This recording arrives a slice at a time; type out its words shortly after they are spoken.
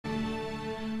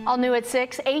All new at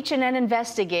 6, H&N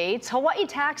investigates Hawaii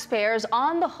taxpayers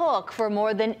on the hook for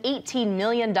more than $18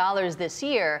 million this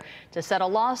year to settle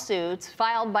lawsuits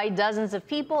filed by dozens of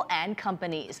people and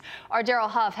companies. Our Daryl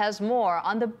Huff has more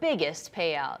on the biggest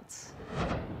payouts.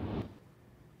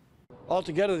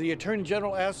 Altogether, the Attorney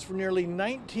General asked for nearly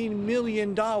 $19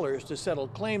 million to settle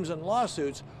claims and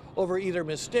lawsuits over either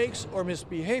mistakes or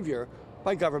misbehavior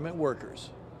by government workers.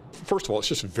 First of all, it's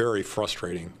just very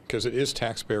frustrating because it is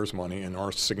taxpayers' money and there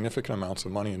are significant amounts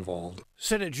of money involved.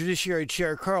 Senate Judiciary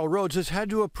Chair Carl Rhodes has had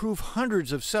to approve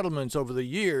hundreds of settlements over the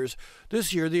years.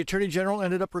 This year, the Attorney General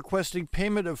ended up requesting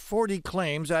payment of 40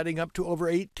 claims, adding up to over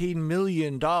 $18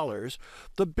 million.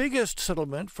 The biggest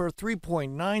settlement for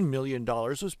 $3.9 million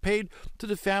was paid to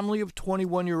the family of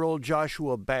 21-year-old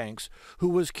Joshua Banks, who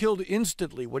was killed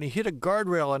instantly when he hit a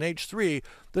guardrail on H3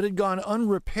 that had gone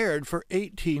unrepaired for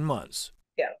 18 months.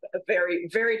 Yeah, a very,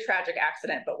 very tragic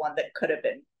accident, but one that could have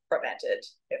been prevented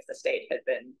if the state had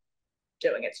been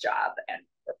doing its job and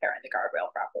repairing the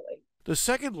guardrail properly. The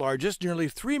second largest, nearly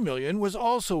 $3 million, was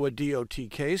also a DOT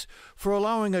case for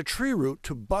allowing a tree root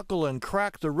to buckle and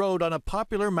crack the road on a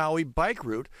popular Maui bike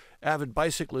route. Avid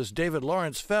bicyclist David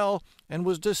Lawrence fell and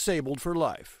was disabled for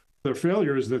life. The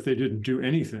failure is that they didn't do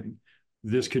anything.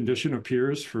 This condition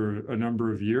appears for a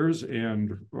number of years,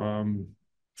 and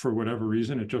for whatever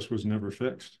reason, it just was never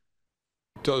fixed.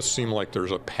 It does seem like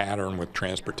there's a pattern with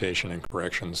transportation and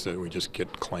corrections that we just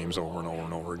get claims over and over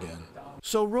and over again.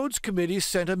 So Rhodes Committee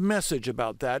sent a message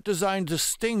about that designed to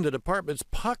sting the department's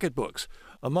pocketbooks.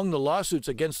 Among the lawsuits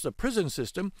against the prison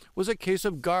system was a case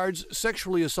of guards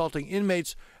sexually assaulting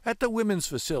inmates at the women's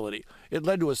facility. It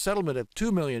led to a settlement of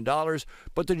 $2 million,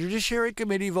 but the Judiciary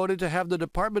Committee voted to have the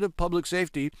Department of Public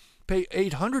Safety pay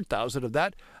 $800,000 of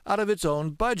that out of its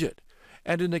own budget.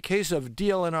 And in the case of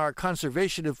DLNR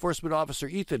Conservation Enforcement Officer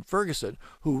Ethan Ferguson,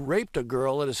 who raped a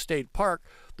girl at a state park,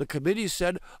 the committee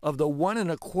said of the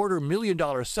 $1.25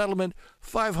 million settlement,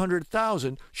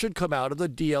 $500,000 should come out of the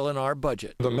DLNR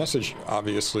budget. The message,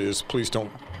 obviously, is please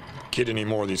don't get any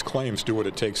more of these claims. Do what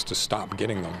it takes to stop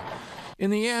getting them. In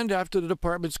the end, after the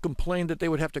departments complained that they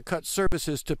would have to cut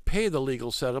services to pay the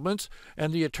legal settlements,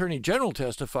 and the Attorney General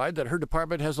testified that her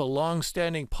department has a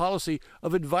long-standing policy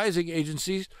of advising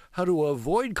agencies how to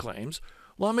avoid claims,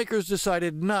 lawmakers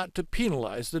decided not to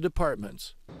penalize the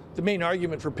departments. The main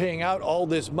argument for paying out all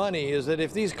this money is that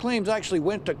if these claims actually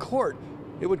went to court,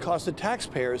 it would cost the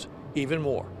taxpayers even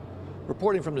more.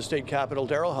 Reporting from the state capitol,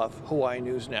 Daryl Huff, Hawaii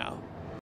News Now.